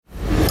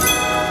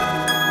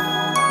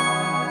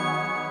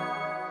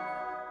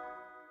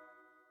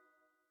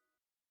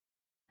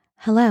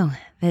Hello,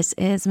 this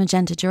is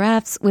Magenta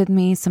Giraffes with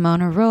me,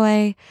 Simona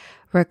Roy,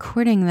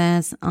 recording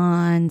this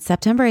on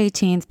September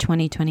 18th,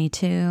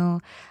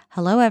 2022.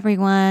 Hello,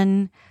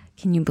 everyone.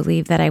 Can you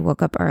believe that I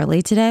woke up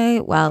early today?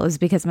 Well, it was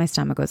because my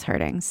stomach was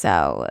hurting.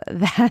 So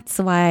that's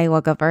why I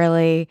woke up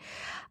early.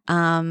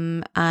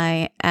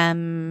 I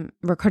am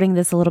recording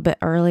this a little bit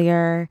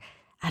earlier.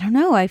 I don't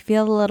know. I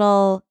feel a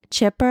little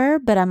chipper,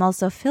 but I'm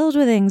also filled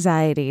with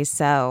anxiety.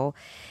 So,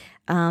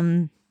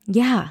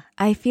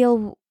 I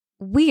feel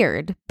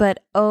weird,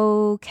 but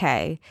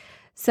okay.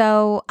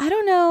 So I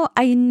don't know.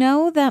 I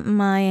know that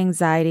my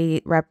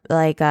anxiety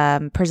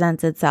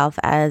presents itself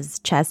as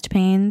chest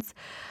pains.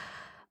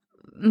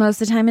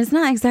 Most of the time, it's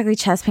not exactly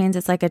chest pains.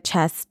 It's like a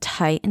chest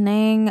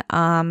tightening.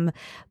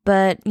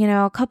 But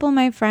a couple of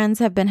my friends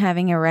have been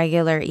having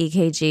irregular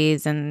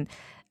EKGs and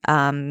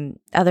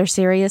other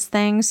serious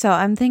things. So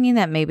I'm thinking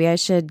that maybe I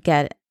should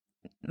get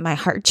my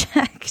heart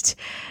checked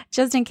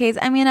just in case.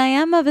 I mean, I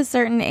am of a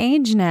certain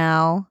age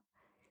now.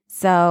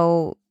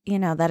 So,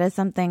 that is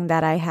something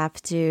that I have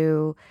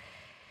to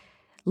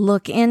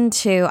look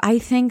into. I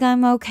think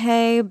I'm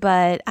okay,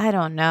 but I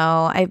don't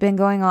know. I've been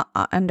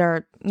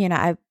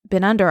I've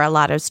been under a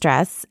lot of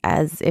stress,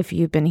 as if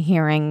you've been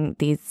hearing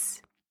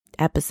these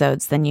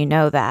episodes, then you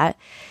know that.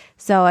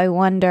 So I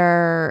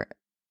wonder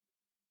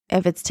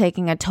if it's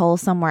taking a toll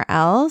somewhere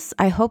else.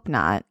 I hope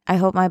not. I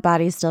hope my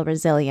body's still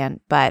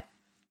resilient, but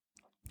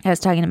I was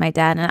talking to my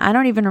dad and I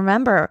don't even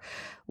remember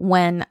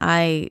when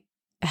I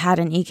had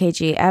an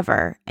EKG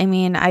ever. I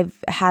mean, I've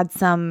had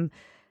some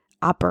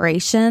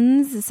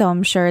operations, so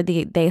I'm sure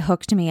they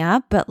hooked me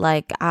up, but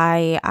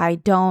I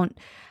don't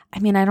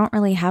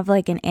really have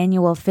like an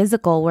annual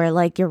physical where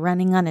like you're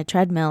running on a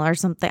treadmill or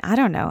something. I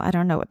don't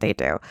know what they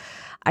do.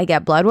 I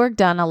get blood work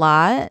done a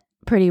lot,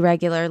 pretty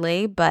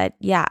regularly, but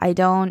yeah, I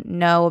don't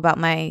know about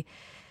my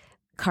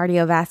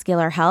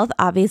cardiovascular health.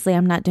 Obviously,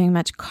 I'm not doing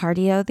much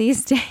cardio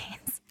these days.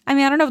 I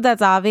mean, I don't know if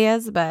that's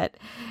obvious, but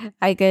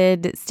I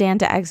could stand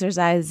to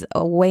exercise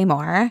way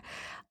more,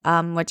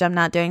 which I'm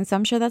not doing. So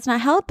I'm sure that's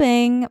not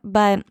helping.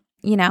 But,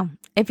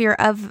 if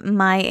you're of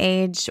my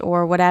age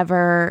or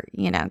whatever,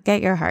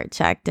 get your heart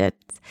checked.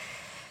 It's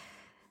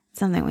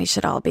something we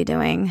should all be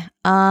doing.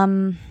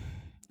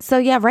 So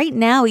yeah, right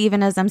now,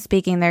 even as I'm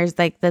speaking, there's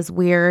like this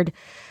weird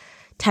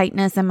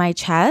tightness in my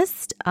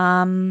chest.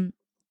 And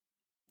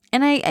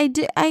I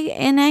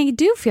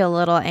do feel a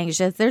little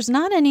anxious. There's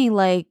not any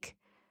like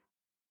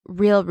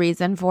real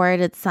reason for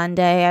it. It's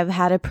Sunday. I've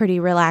had a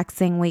pretty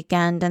relaxing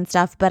weekend and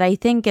stuff, but I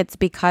think it's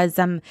because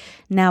I'm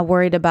now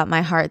worried about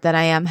my heart that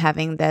I am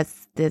having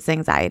this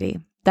anxiety.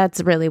 That's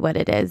really what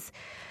it is.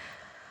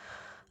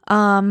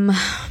 And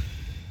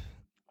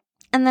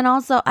then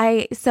also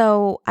I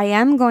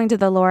am going to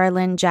the Laura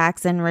Lynn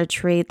Jackson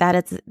retreat.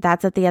 That's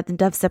at the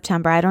end of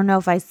September. I don't know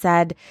if I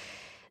said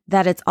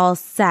that it's all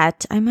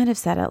set. I might have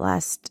said it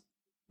last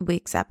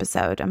week's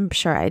episode. I'm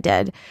sure I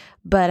did.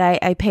 But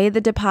I paid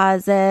the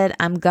deposit.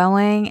 I'm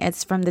going.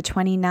 It's from the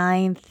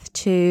 29th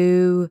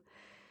to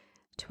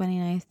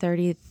 29th,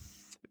 30th.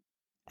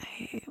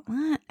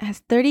 What? It has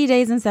 30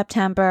 days in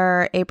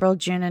September, April,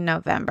 June, and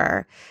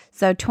November.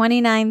 So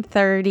 29,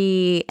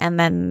 30, and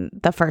then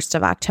the 1st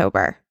of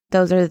October.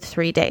 Those are the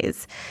 3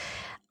 days.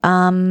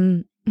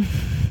 And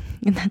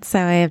that's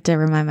how I have to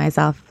remind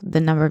myself the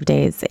number of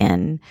days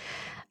in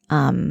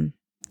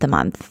the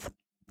month.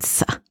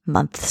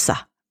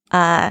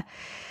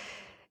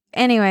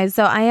 Anyway,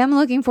 so I am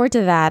looking forward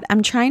to that.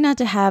 I'm trying not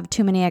to have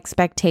too many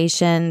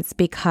expectations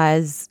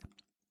because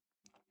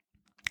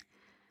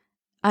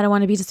I don't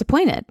want to be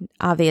disappointed,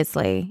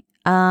 obviously.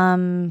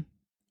 And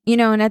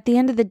at the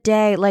end of the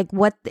day,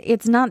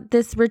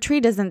 this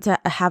retreat isn't to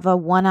have a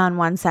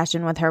one-on-one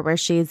session with her where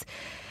she's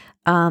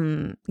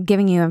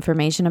giving you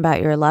information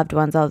about your loved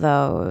ones,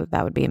 although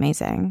that would be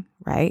amazing,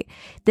 right?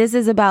 This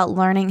is about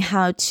learning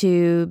how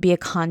to be a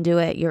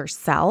conduit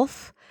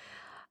yourself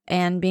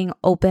and being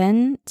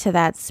open to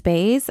that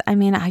space. I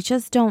mean, I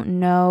just don't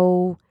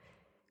know.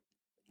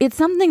 It's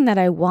something that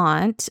I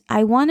want.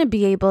 I want to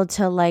be able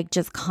to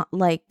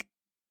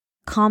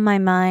calm my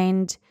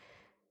mind,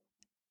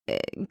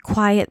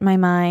 quiet my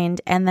mind,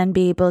 and then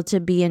be able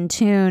to be in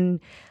tune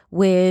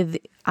with,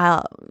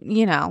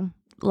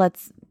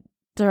 let's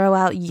throw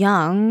out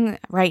Jung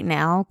right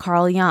now,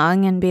 Carl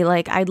Jung, and be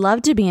like, I'd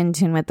love to be in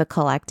tune with the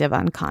collective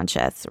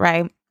unconscious,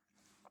 right?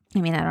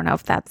 I mean, I don't know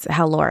if that's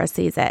how Laura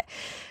sees it.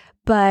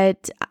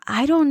 But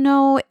I don't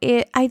know.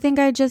 I think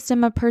I just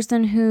am a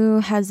person who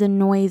has a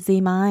noisy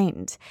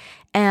mind,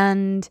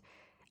 and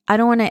I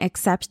don't want to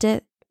accept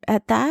it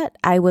at that.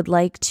 I would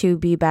like to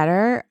be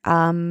better,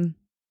 and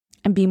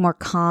be more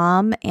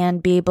calm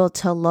and be able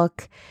to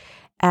look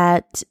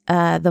at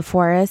the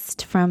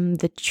forest from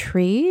the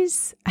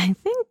trees. I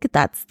think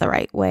that's the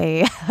right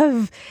way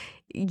of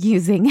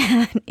using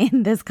it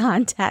in this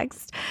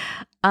context.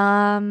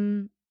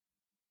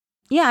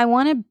 Yeah, I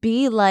want to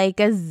be like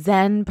a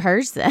Zen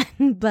person,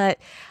 but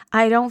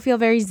I don't feel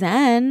very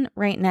Zen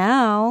right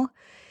now.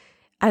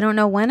 I don't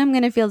know when I'm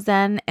going to feel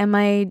Zen. Am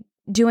I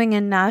doing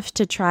enough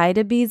to try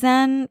to be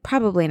Zen?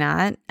 Probably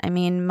not. I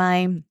mean,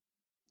 my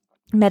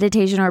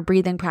meditation or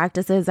breathing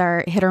practices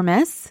are hit or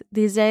miss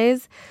these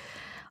days.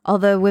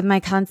 Although with my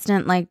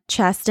constant like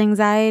chest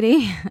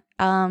anxiety,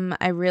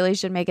 I really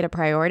should make it a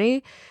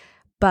priority.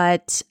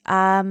 But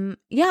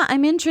yeah,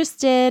 I'm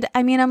interested.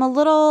 I mean, I'm a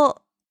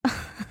little,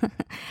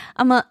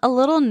 I'm a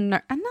little,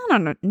 I'm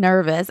not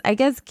nervous. I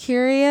guess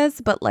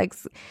curious, but like,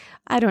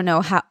 I don't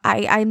know how.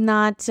 I'm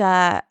not.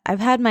 I've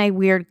had my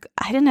weird.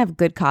 I didn't have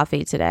good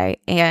coffee today,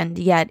 and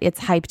yet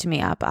it's hyped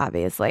me up.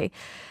 Obviously,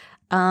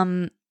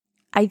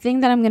 I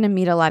think that I'm going to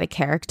meet a lot of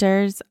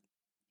characters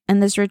in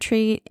this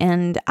retreat,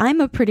 and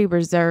I'm a pretty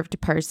reserved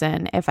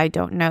person if I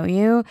don't know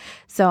you.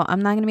 So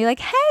I'm not going to be like,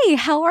 hey,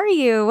 how are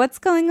you? What's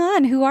going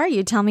on? Who are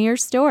you? Tell me your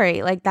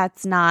story. Like,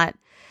 that's not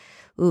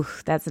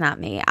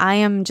me. I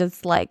am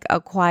just like a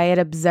quiet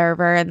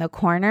observer in the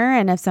corner.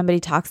 And if somebody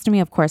talks to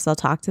me, of course I'll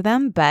talk to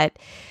them.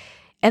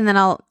 And then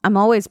I'm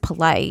always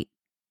polite,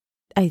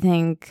 I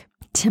think,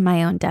 to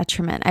my own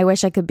detriment. I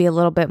wish I could be a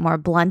little bit more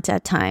blunt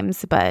at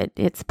times, but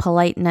its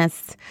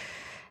politeness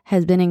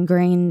has been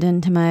ingrained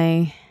into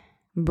my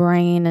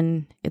brain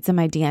and it's in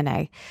my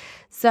DNA.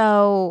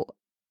 So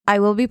I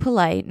will be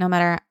polite no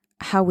matter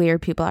how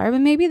weird people are.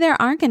 But maybe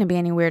there aren't going to be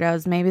any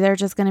weirdos. Maybe they're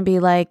just going to be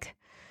like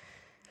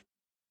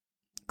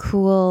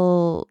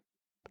cool,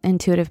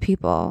 intuitive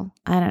people.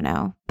 I don't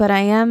know. But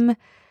I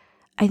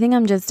think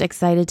I'm just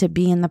excited to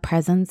be in the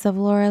presence of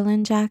Laura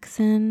Lynn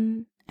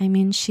Jackson. I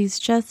mean, she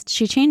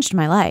changed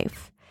my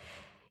life.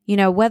 You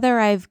know, whether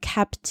I've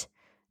kept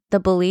the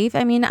belief,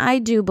 I mean, I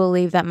do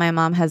believe that my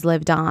mom has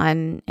lived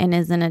on and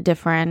is in a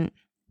different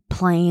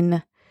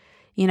plane.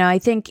 You know, I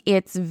think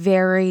it's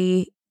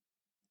very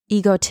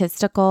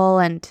egotistical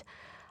and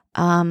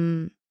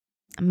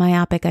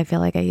myopic. I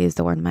feel like I use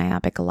the word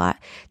myopic a lot,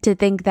 to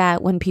think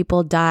that when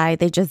people die,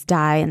 they just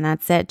die and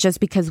that's it, just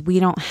because we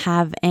don't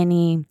have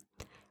any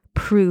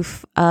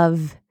proof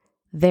of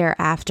their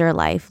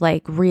afterlife,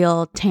 like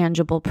real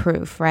tangible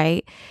proof,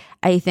 right?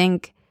 I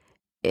think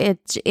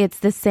it's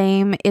the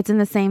same. It's in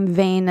the same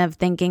vein of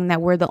thinking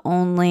that we're the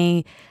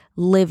only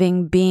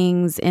living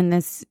beings in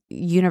this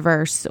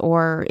universe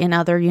or in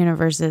other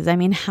universes. I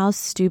mean, how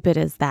stupid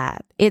is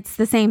that? It's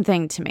the same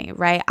thing to me,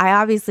 right? I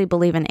obviously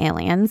believe in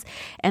aliens,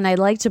 and I'd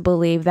like to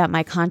believe that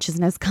my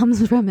consciousness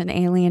comes from an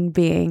alien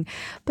being,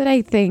 but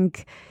I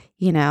think,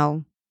 you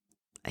know,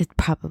 it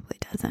probably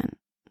doesn't.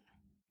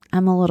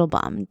 I'm a little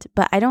bummed,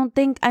 but I don't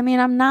think, I mean,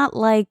 I'm not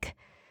like,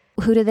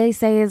 who do they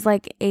say is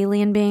like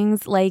alien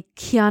beings? Like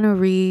Keanu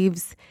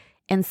Reeves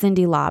and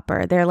Cyndi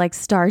Lauper. They're like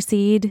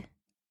starseed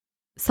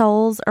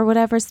souls or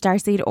whatever,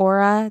 starseed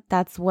aura.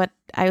 That's what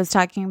I was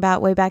talking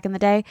about way back in the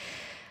day.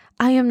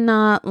 I am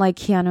not like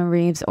Keanu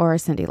Reeves or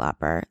Cyndi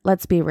Lauper.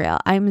 Let's be real.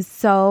 I'm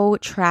so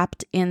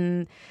trapped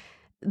in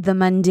the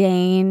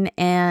mundane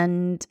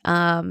and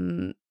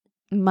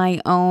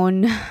my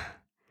own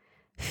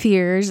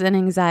fears and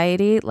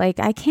anxiety. Like,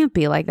 I can't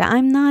be like that.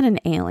 I'm not an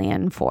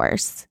alien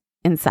force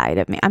inside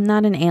of me. I'm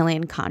not an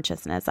alien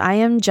consciousness. I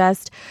am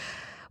just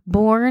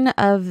born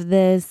of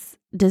this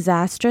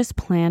disastrous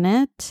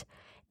planet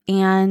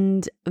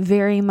and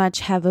very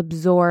much have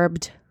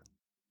absorbed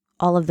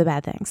all of the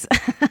bad things.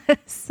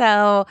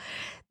 So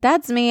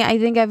that's me. I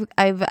think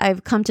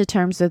I've come to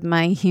terms with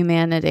my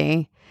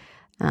humanity.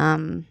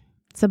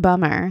 It's a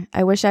bummer.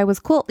 I wish I was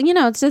cool. You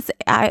know, it's just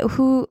I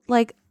would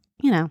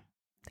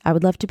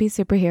love to be a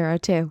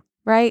superhero too,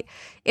 right?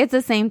 It's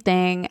the same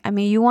thing. I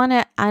mean,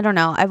 I don't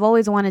know. I've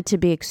always wanted to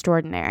be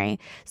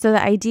extraordinary. So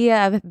the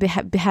idea of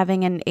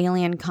having an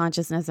alien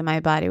consciousness in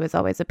my body was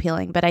always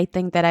appealing. But I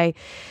think that I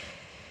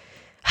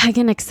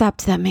can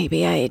accept that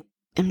maybe I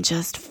am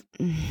just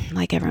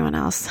like everyone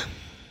else.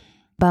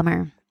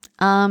 Bummer.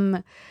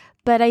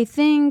 But I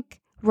think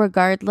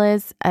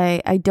regardless,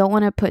 I don't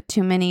want to put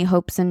too many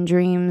hopes and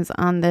dreams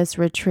on this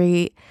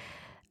retreat.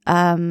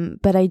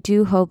 But I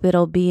do hope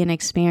it'll be an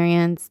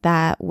experience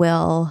that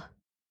will,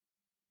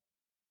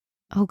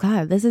 oh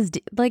God, this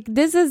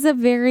is a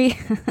very,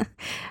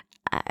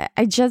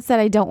 I just said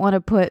I don't want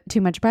to put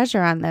too much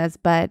pressure on this,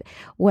 but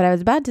what I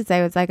was about to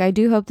say was like, I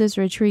do hope this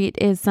retreat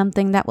is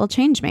something that will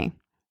change me.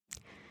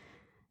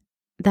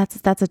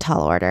 That's a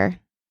tall order.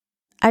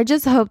 I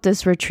just hope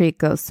this retreat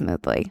goes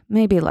smoothly.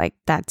 Maybe like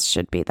that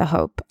should be the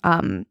hope.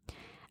 I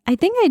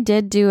think I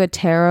did do a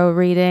tarot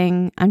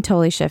reading. I'm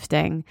totally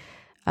shifting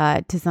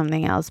to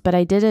something else, but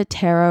I did a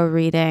tarot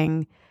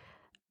reading.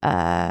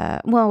 Well,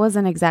 it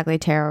wasn't exactly a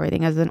tarot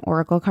reading. It was an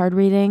oracle card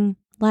reading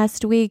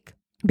last week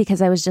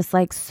because I was just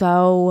like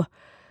so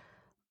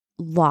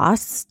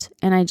lost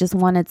and I just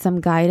wanted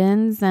some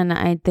guidance. And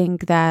I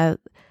think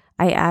that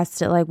I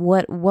asked it like,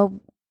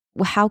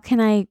 how can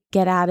I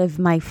get out of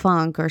my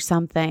funk or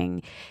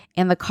something?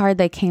 And the card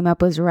that came up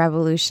was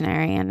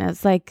revolutionary. And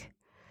it's like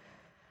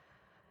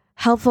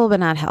helpful, but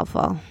not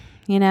helpful,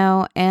 you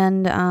know?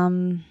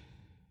 And,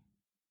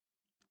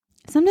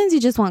 sometimes you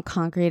just want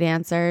concrete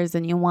answers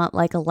and you want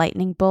like a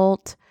lightning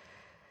bolt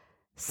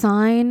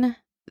sign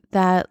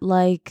that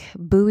like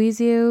buoys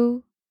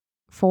you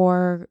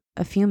for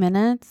a few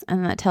minutes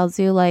and that tells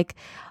you like,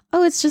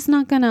 oh, it's just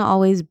not going to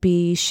always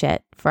be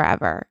shit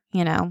forever,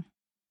 you know?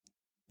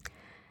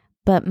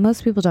 But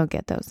most people don't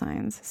get those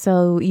signs.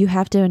 So you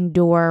have to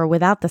endure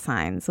without the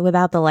signs,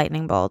 without the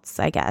lightning bolts,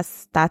 I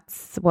guess.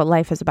 That's what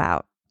life is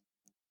about.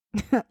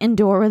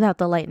 Endure without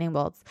the lightning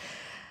bolts.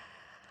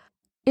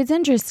 It's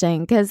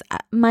interesting because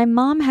my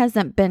mom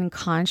hasn't been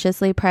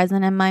consciously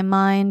present in my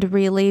mind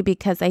really,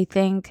 because I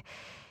think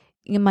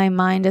my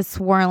mind is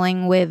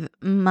swirling with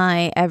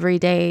my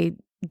everyday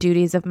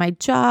duties of my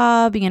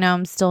job.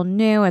 I'm still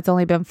new. It's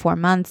only been 4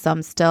 months. So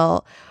I'm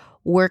still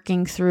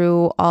working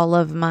through all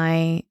of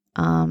my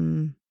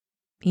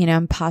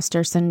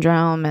imposter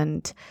syndrome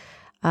and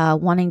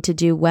wanting to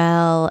do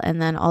well, and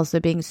then also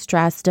being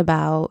stressed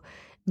about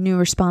new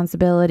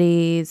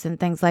responsibilities and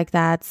things like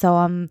that.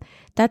 So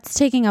that's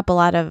taking up a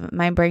lot of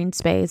my brain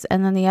space.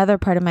 And then the other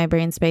part of my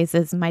brain space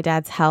is my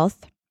dad's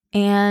health.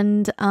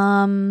 And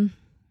I've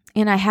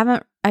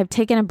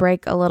taken a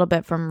break a little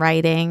bit from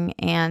writing,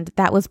 and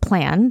that was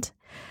planned.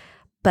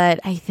 But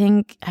I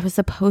think I was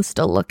supposed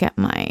to look at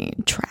my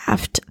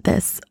draft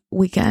this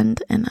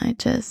weekend, and I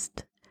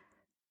just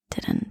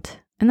didn't.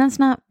 And that's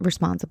not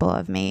responsible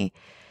of me.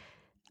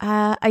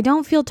 I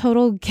don't feel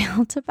total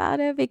guilt about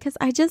it because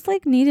I just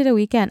needed a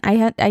weekend.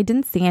 I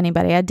didn't see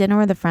anybody. I had dinner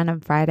with a friend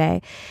on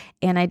Friday,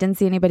 and I didn't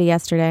see anybody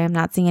yesterday. I'm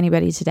not seeing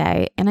anybody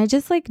today. And I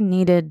just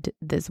needed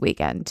this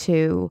weekend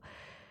to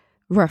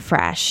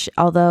refresh.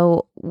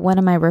 Although when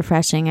am I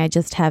refreshing? I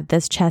just have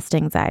this chest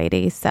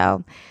anxiety.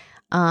 So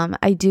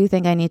I do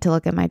think I need to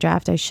look at my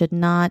draft. I should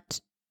not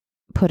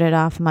put it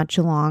off much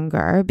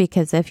longer,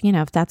 because if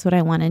that's what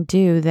I want to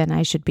do, then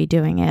I should be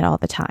doing it all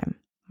the time,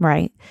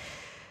 right?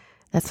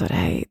 That's what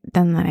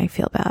then I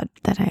feel bad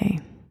that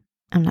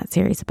I'm not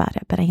serious about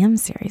it, but I am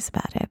serious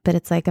about it. But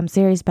it's I'm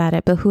serious about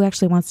it, but who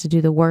actually wants to do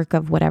the work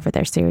of whatever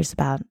they're serious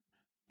about?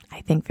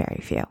 I think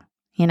very few,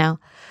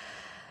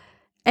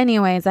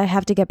 Anyways, I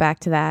have to get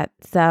back to that.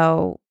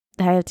 So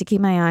I have to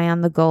keep my eye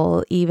on the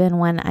goal, even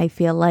when I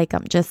feel like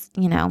I'm just,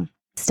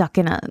 stuck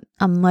in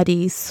a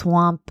muddy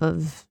swamp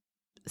of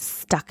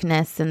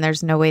stuckness and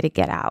there's no way to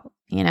get out.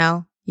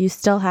 You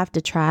still have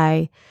to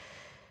try,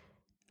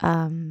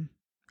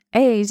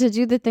 A, to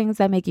do the things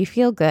that make you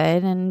feel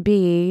good, and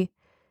B,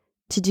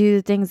 to do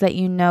the things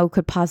that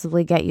could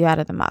possibly get you out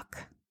of the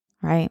muck,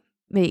 right?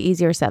 Be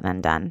easier said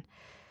than done.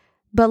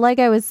 But like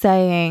I was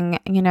saying,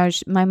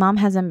 my mom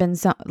hasn't been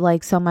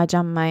so much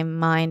on my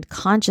mind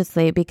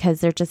consciously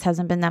because there just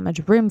hasn't been that much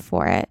room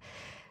for it.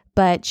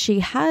 But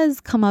she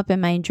has come up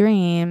in my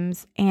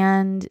dreams,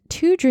 and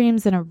 2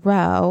 dreams in a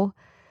row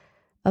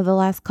of the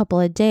last couple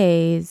of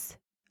days,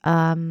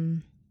 I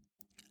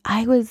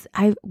was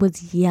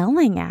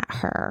yelling at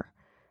her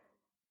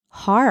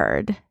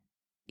hard,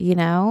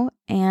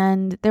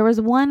 and there was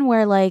one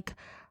where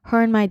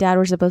her and my dad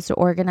were supposed to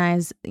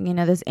organize,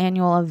 this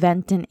annual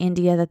event in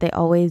India that they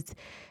always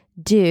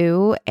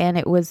do. And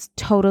it was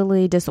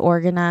totally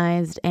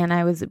disorganized. And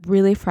I was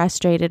really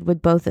frustrated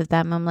with both of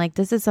them. I'm like,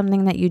 this is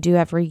something that you do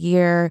every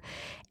year,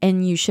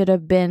 and you should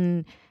have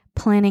been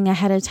planning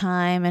ahead of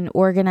time and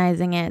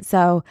organizing it.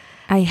 So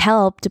I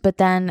helped, but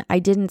then I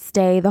didn't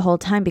stay the whole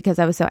time because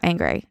I was so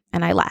angry,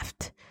 and I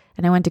left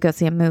and I went to go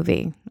see a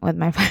movie with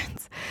my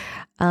friends.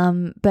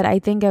 But I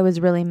think I was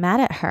really mad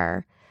at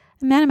her.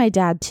 I'm mad at my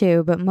dad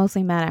too, but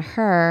mostly mad at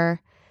her.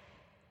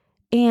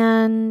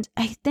 And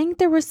I think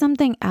there was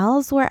something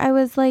else where I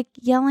was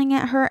yelling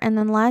at her. And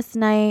then last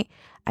night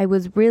I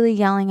was really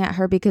yelling at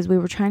her because we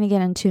were trying to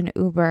get into an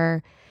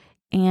Uber,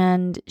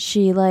 and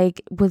she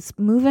was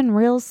moving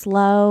real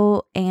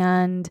slow.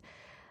 And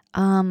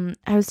I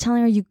was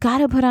telling her, you got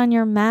to put on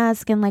your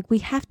mask, and we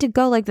have to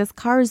go, this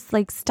car's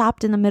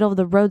stopped in the middle of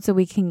the road so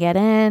we can get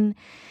in.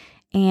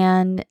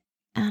 And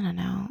I don't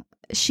know,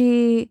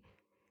 she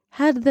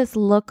had this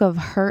look of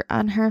hurt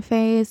on her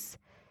face,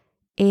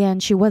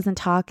 and she wasn't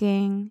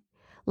talking.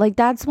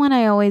 That's when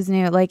I always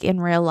knew, in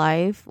real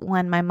life,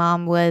 when my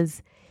mom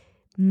was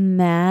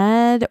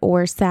mad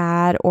or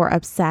sad or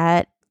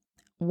upset,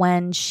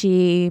 when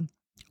she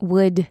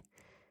would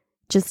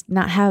just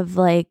not have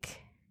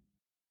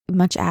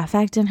much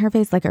affect in her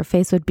face, her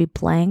face would be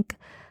blank,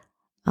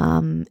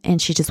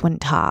 and she just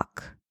wouldn't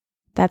talk.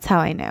 That's how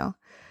I knew.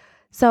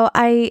 So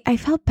I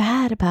felt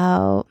bad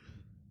about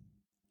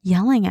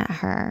yelling at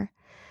her.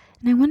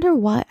 And I wonder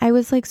why I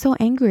was so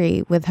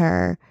angry with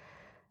her,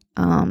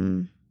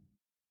 in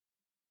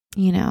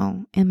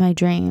my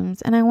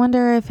dreams. And I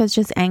wonder if it's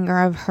just anger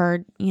of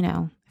her,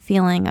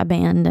 feeling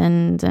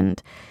abandoned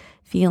and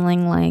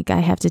feeling like I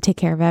have to take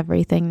care of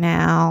everything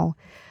now,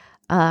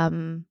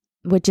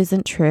 which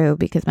isn't true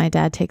because my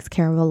dad takes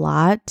care of a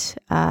lot,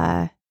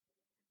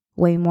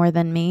 way more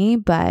than me,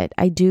 but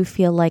I do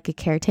feel like a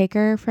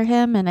caretaker for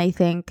him. And I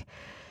think,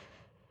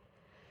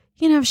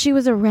 if she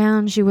was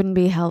around, she wouldn't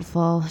be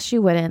helpful. She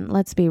wouldn't.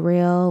 Let's be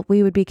real.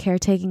 We would be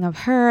caretaking of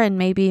her and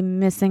maybe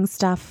missing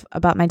stuff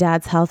about my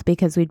dad's health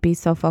because we'd be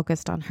so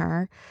focused on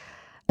her.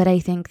 But I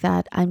think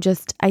that I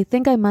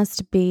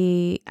must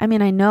be, I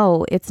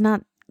know it's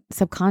not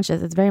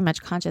subconscious. It's very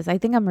much conscious. I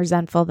think I'm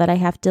resentful that I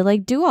have to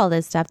do all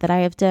this stuff, that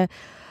I have to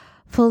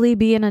fully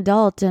be an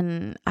adult.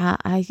 And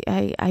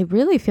I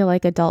really feel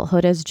like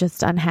adulthood is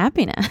just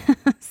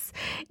unhappiness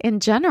in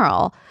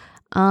general.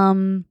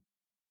 And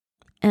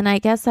I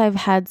guess I've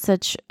had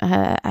such,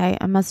 I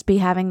must be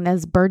having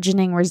this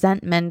burgeoning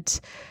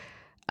resentment.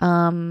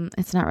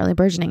 It's not really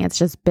burgeoning. It's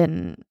just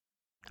been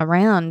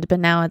around, but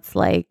now it's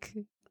like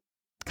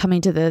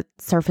coming to the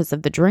surface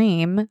of the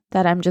dream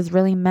that I'm just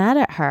really mad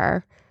at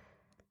her.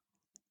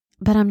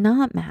 But I'm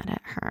not mad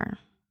at her.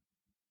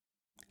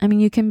 I mean,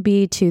 you can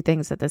be two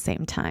things at the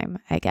same time,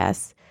 I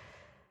guess.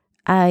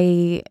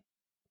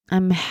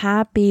 I'm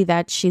happy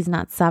that she's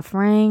not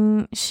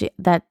suffering,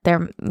 that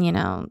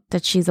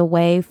she's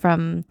away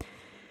from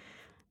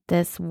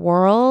this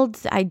world.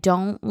 I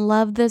don't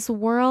love this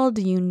world.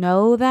 You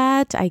know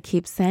that. I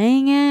keep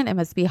saying it. It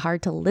must be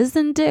hard to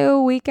listen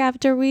to week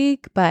after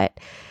week, but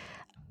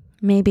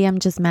maybe I'm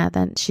just mad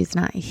that she's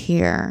not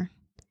here.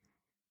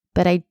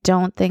 But I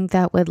don't think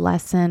that would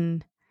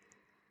lessen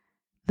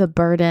the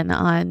burden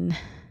on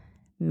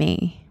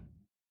me.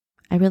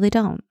 I really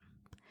don't.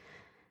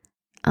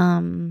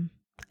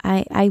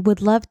 I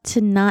would love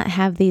to not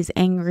have these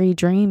angry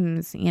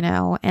dreams,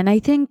 and I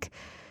think,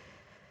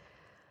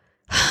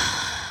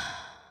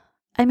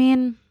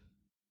 I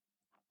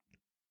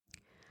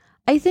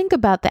think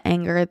about the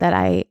anger that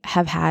I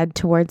have had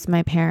towards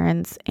my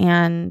parents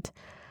and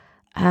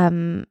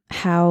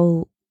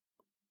how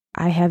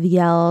I have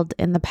yelled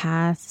in the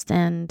past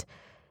and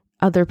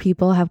other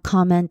people have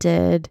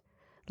commented,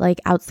 like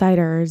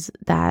outsiders,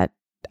 that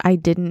I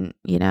didn't,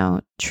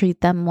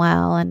 treat them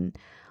well and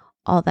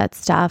all that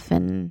stuff.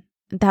 And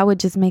that would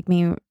just make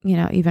me,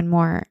 even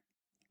more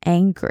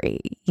angry.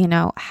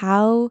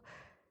 How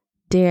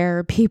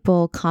dare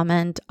people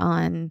comment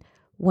on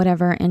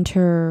whatever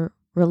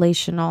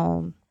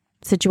interrelational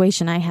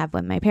situation I have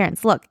with my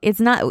parents? Look,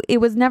 it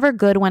was never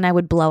good when I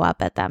would blow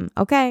up at them.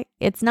 Okay.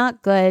 It's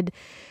not good.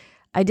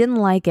 I didn't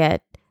like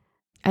it.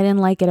 I didn't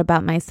like it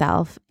about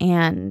myself.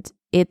 And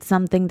it's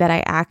something that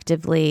I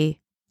actively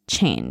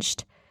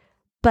changed.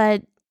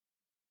 But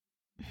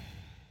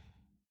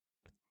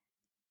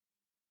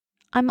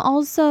I'm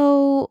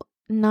also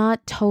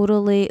not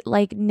totally,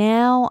 like,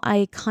 now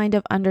I kind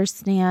of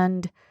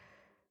understand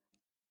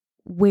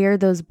where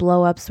those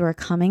blow-ups were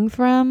coming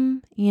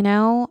from,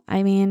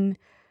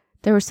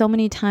 there were so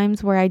many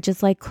times where I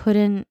just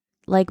couldn't,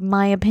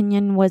 my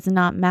opinion was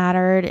not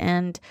mattered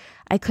and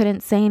I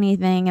couldn't say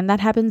anything. And that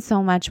happens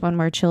so much when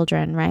we're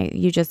children, right?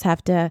 You just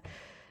have to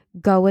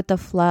go with the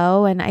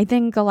flow. And I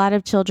think a lot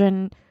of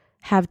children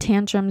have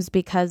tantrums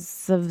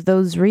because of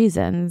those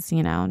reasons,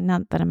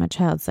 not that I'm a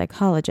child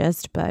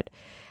psychologist,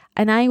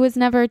 and I was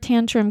never a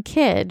tantrum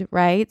kid,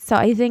 right? So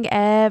I think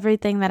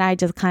everything that I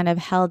just kind of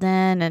held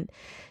in and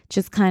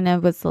just kind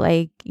of was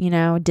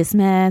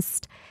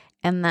dismissed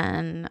and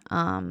then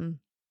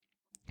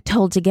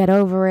told to get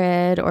over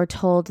it, or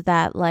told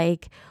that why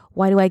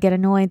do I get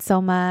annoyed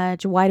so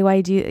much? Why do I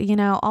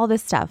do, all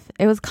this stuff?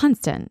 It was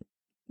constant.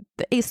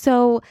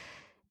 So,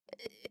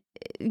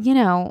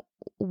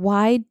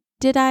 why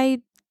did I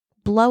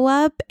blow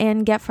up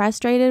and get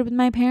frustrated with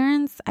my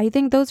parents? I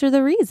think those are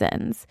the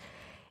reasons.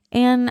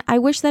 And I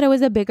wish that I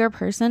was a bigger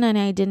person and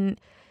I didn't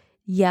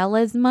yell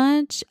as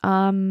much.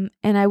 And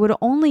I would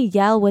only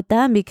yell with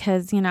them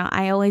because,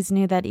 I always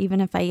knew that even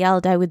if I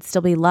yelled, I would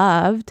still be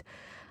loved.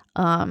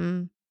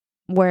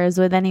 Whereas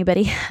with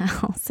anybody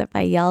else, if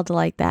I yelled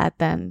like that,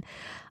 then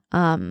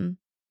I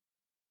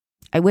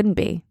wouldn't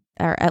be,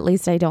 or at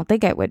least I don't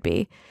think I would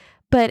be.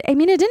 But it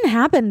didn't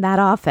happen that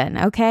often,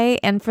 okay?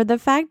 And for the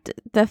fact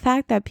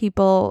that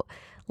people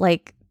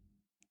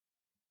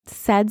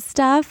said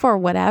stuff or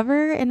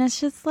whatever, and it's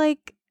just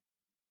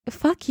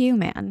fuck you,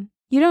 man.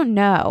 You don't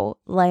know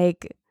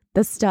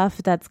the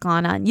stuff that's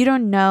gone on. You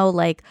don't know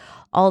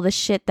all the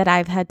shit that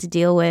I've had to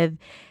deal with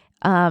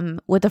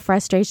the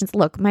frustrations.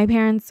 Look, my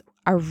parents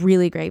are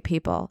really great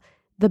people,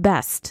 the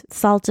best,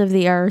 salt of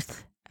the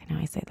earth. I know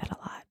I say that a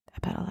lot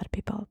about a lot of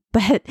people,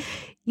 but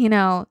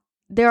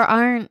there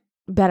aren't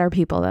better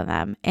people than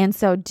them. And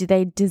so do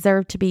they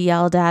deserve to be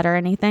yelled at or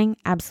anything?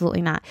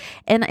 Absolutely not.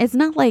 And it's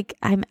not like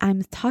I'm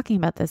talking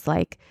about this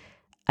I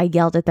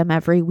yelled at them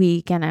every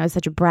week and I was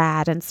such a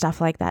brat and stuff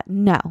like that.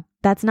 No,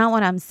 that's not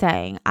what I'm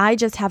saying. I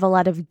just have a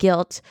lot of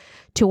guilt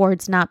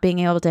towards not being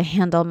able to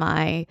handle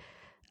my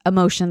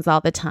emotions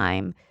all the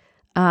time.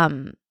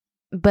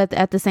 But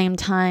at the same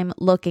time,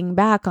 looking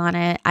back on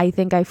it, I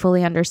think I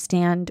fully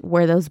understand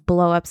where those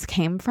blow-ups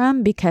came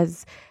from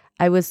because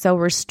I was so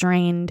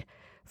restrained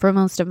for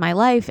most of my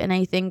life. And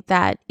I think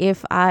that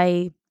if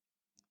I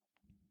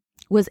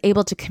was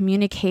able to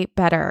communicate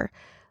better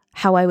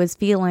how I was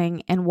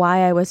feeling and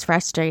why I was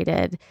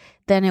frustrated,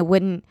 then it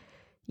wouldn't,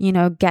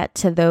 get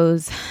to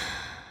those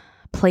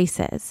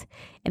places.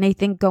 And I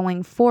think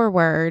going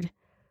forward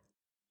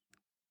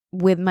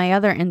with my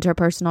other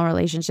interpersonal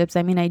relationships,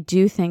 I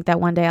do think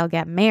that one day I'll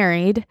get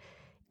married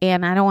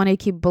and I don't want to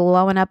keep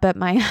blowing up at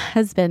my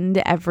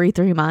husband every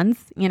 3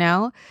 months,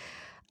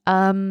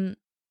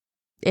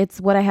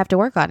 It's what I have to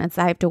work on. I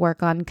have to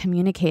work on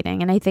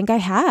communicating. And I think I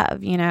have,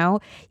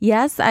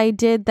 Yes, I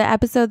did the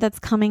episode that's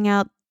coming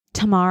out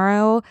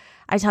tomorrow.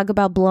 I talk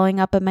about blowing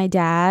up at my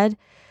dad.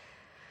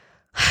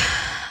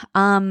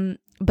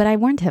 But I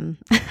warned him.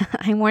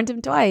 I warned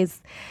him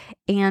twice.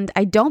 And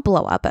I don't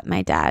blow up at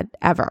my dad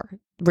ever,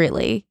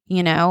 really,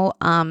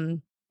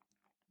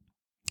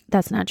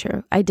 That's not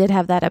true. I did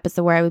have that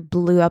episode where I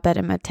blew up at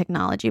him at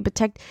technology, but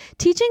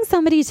teaching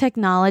somebody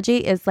technology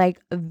is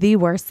like the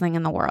worst thing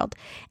in the world.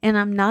 And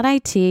I'm not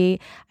IT.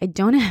 I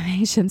don't have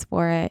patience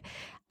for it.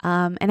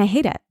 And I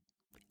hate it.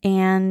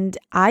 And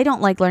I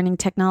don't like learning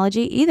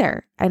technology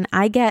either. And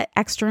I get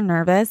extra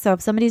nervous. So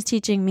if somebody's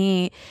teaching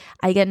me,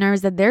 I get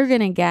nervous that they're going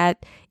to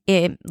get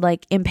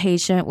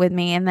impatient with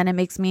me, and then it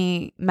makes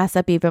me mess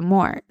up even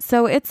more.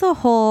 So it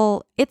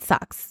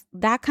sucks.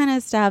 That kind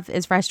of stuff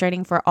is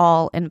frustrating for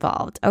all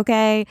involved.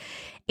 Okay.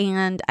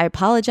 And I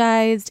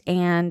apologized.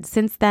 And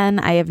since then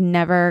I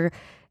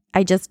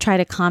just try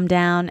to calm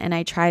down and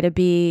I try to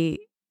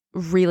be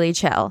really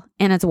chill,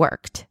 and it's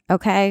worked.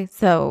 Okay.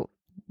 So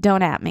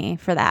don't at me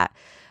for that.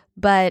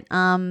 But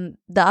the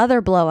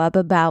other blow up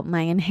about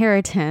my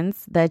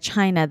inheritance, the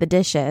china, the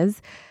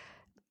dishes,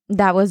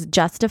 that was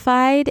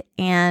justified.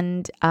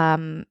 And,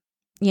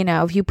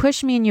 if you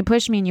push me and you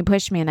push me and you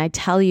push me and I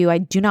tell you I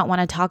do not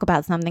want to talk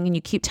about something and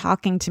you keep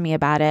talking to me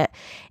about it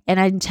and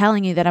I'm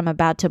telling you that I'm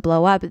about to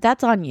blow up,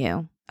 that's on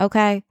you.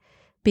 Okay.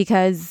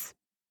 Because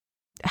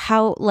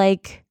I'm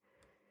like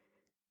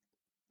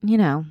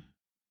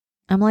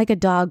a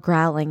dog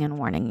growling and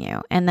warning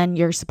you, and then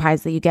you're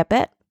surprised that you get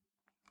bit.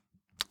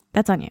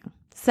 That's on you.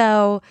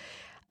 So,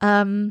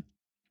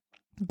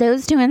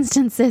 those two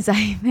instances,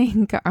 I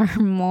think, are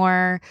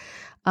more,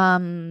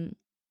 outliers.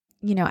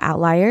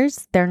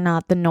 They're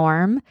not the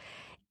norm.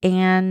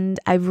 And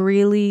I've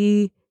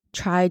really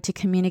tried to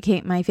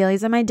communicate my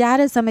feelings. And my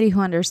dad is somebody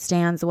who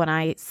understands when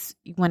I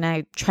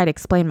try to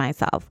explain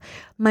myself.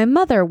 My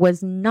mother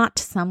was not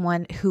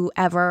someone who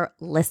ever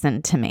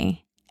listened to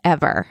me.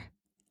 Ever.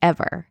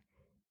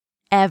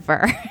 Do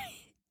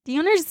you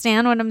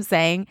understand what I'm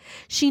saying?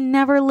 She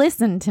never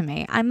listened to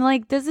me. I'm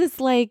like, this is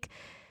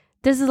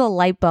a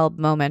light bulb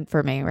moment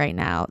for me right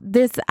now.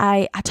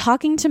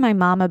 Talking to my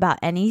mom about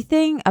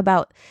anything,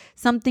 about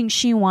something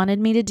she wanted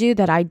me to do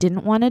that I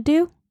didn't want to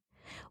do,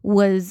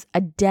 was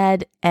a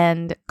dead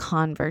end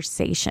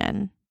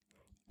conversation.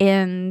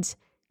 And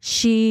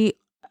she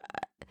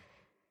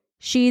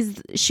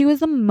was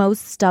the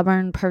most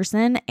stubborn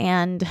person,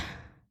 and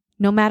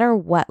no matter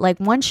what,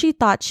 once she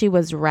thought she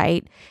was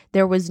right,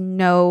 there was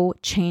no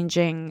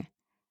changing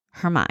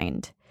her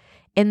mind.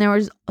 And there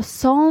was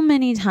so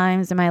many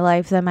times in my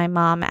life that my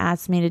mom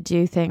asked me to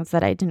do things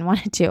that I didn't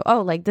want to do.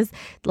 Oh, this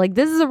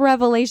is a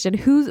revelation.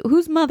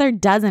 Whose mother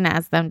doesn't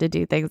ask them to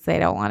do things they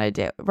don't want to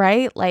do,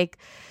 right?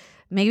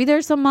 Maybe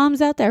there's some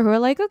moms out there who are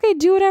like, okay,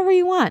 do whatever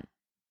you want.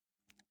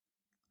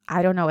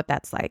 I don't know what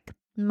that's like.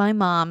 My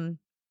mom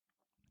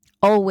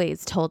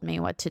always told me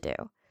what to do,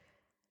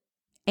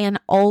 and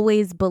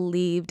always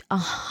believed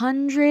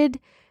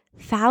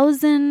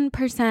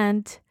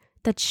 100,000%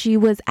 that she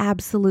was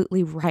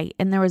absolutely right,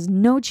 and there was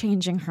no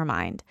changing her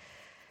mind.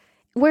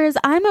 Whereas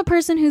I'm a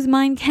person whose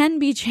mind can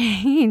be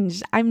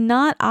changed. I'm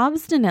not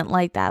obstinate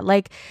like that.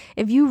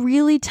 If you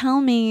really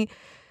tell me,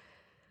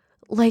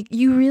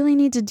 you really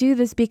need to do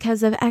this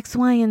because of X,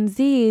 Y, and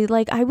Z,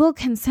 I will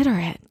consider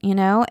it,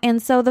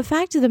 And so the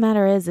fact of the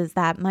matter is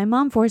that my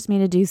mom forced me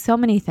to do so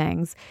many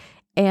things,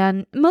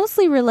 and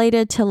mostly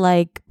related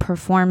to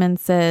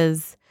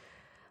performances,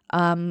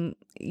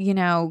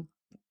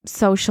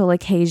 social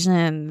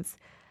occasions,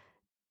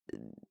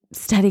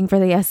 studying for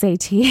the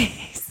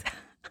SATs.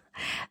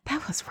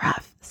 That was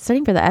rough.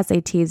 Studying for the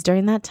SATs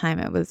during that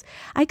time,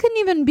 I couldn't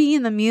even be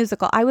in the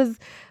musical.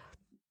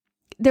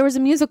 There was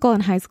a musical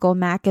in high school,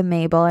 Mac and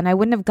Mabel, and I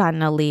wouldn't have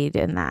gotten a lead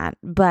in that,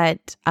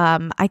 but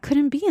I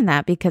couldn't be in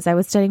that because I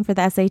was studying for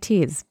the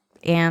SATs,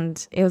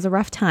 and it was a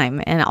rough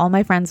time, and all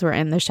my friends were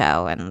in the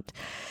show, and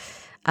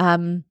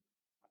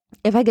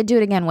if I could do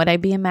it again, would I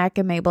be in Mac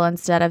and Mabel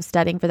instead of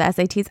studying for the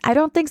SATs? I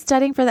don't think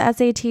studying for the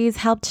SATs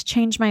helped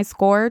change my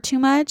score too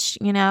much,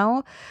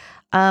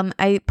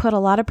 I put a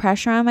lot of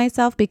pressure on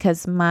myself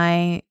because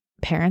my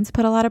parents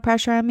put a lot of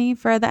pressure on me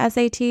for the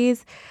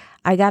SATs.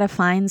 I got a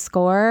fine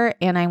score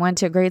and I went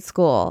to a great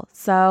school.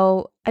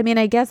 So, I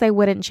guess I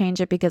wouldn't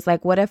change it because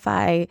what if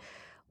I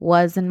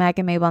was in Mac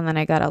and Mabel and then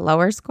I got a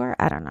lower score?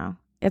 I don't know.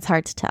 It's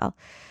hard to tell.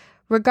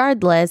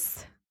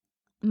 Regardless,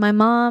 my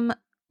mom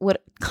would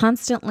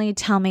constantly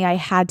tell me I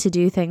had to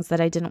do things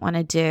that I didn't want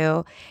to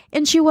do.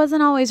 And she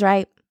wasn't always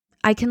right.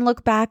 I can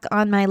look back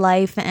on my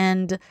life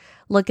and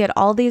look at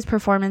all these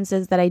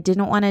performances that I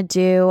didn't want to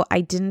do.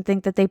 I didn't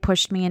think that they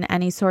pushed me in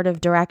any sort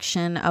of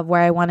direction of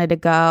where I wanted to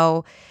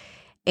go.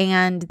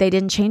 And they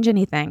didn't change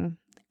anything.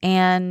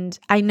 And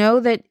I know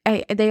that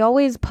they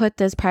always put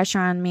this pressure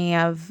on me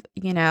of,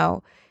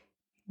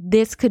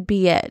 this could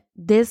be it.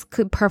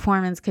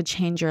 Performance could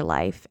change your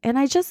life. And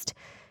I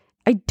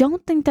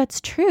don't think that's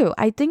true.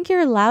 I think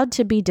you're allowed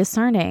to be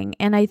discerning.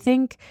 And I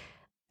think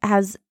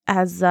as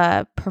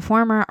a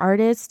performer,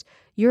 artist,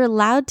 you're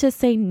allowed to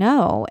say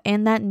no.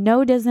 And that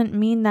no doesn't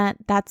mean that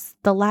that's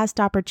the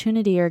last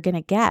opportunity you're going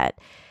to get.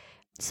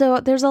 So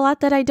there's a lot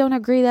that I don't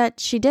agree that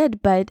she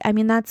did. But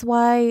that's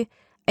why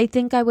I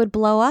think I would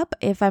blow up,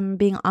 if I'm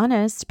being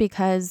honest,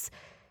 because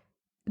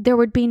there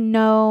would be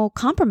no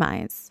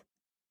compromise.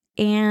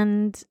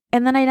 And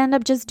then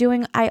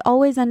I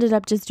always ended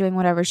up just doing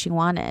whatever she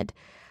wanted.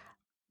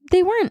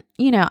 They weren't,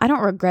 I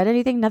don't regret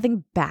anything.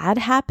 Nothing bad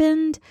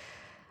happened.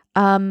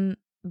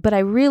 But I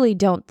really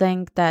don't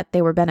think that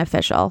they were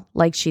beneficial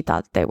like she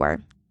thought they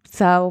were.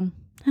 So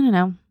I don't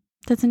know.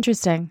 That's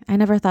interesting. I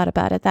never thought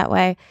about it that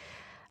way.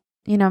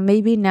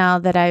 Maybe now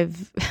that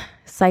I've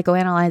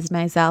psychoanalyzed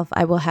myself,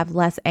 I will have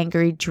less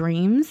angry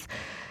dreams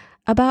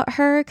about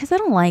her because I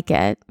don't like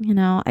it.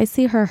 I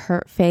see her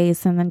hurt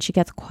face and then she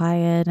gets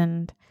quiet,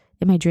 and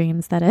in my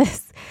dreams, that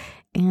is.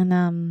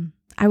 And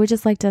I would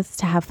just like us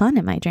to have fun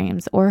in my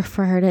dreams, or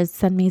for her to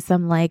send me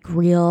some like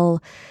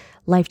real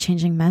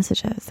life-changing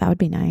messages. That would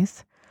be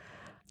nice.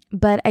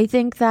 But I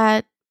think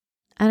that,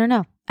 I don't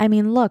know. I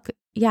mean, look,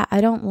 yeah,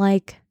 I don't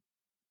like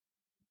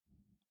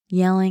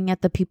yelling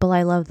at the people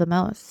I love the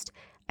most.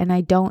 And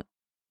I don't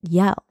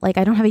yell. Like,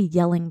 I don't have a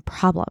yelling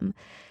problem.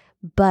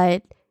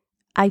 But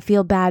I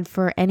feel bad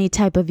for any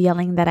type of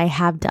yelling that I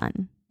have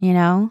done,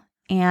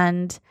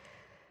 And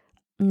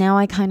now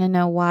I kind of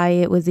know why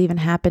it was even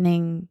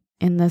happening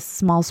in the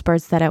small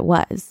spurts that it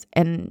was.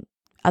 And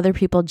other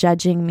people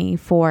judging me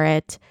for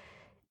it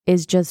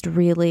is just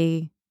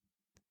really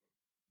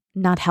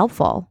not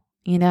helpful.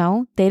 They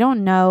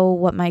don't know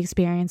what my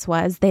experience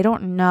was. They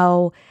don't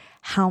know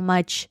how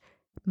much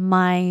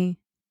my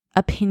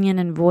opinion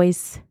and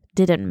voice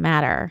didn't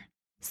matter.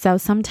 So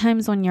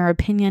sometimes when your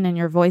opinion and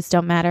your voice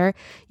don't matter,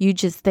 you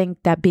just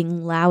think that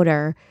being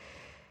louder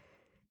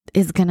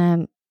is going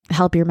to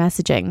help your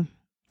messaging.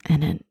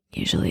 And it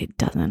usually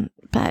doesn't,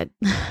 but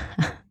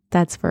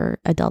that's for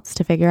adults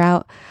to figure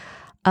out.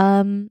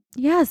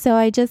 Yeah, so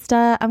I just,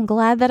 I'm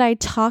glad that I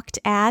talked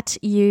at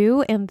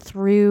you and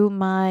through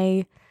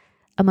my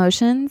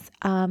emotions.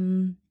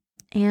 And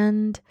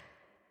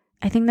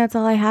I think that's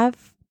all I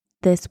have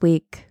this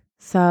week.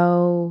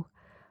 So,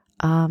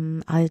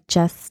 I'll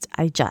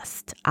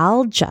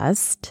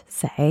just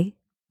say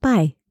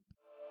bye.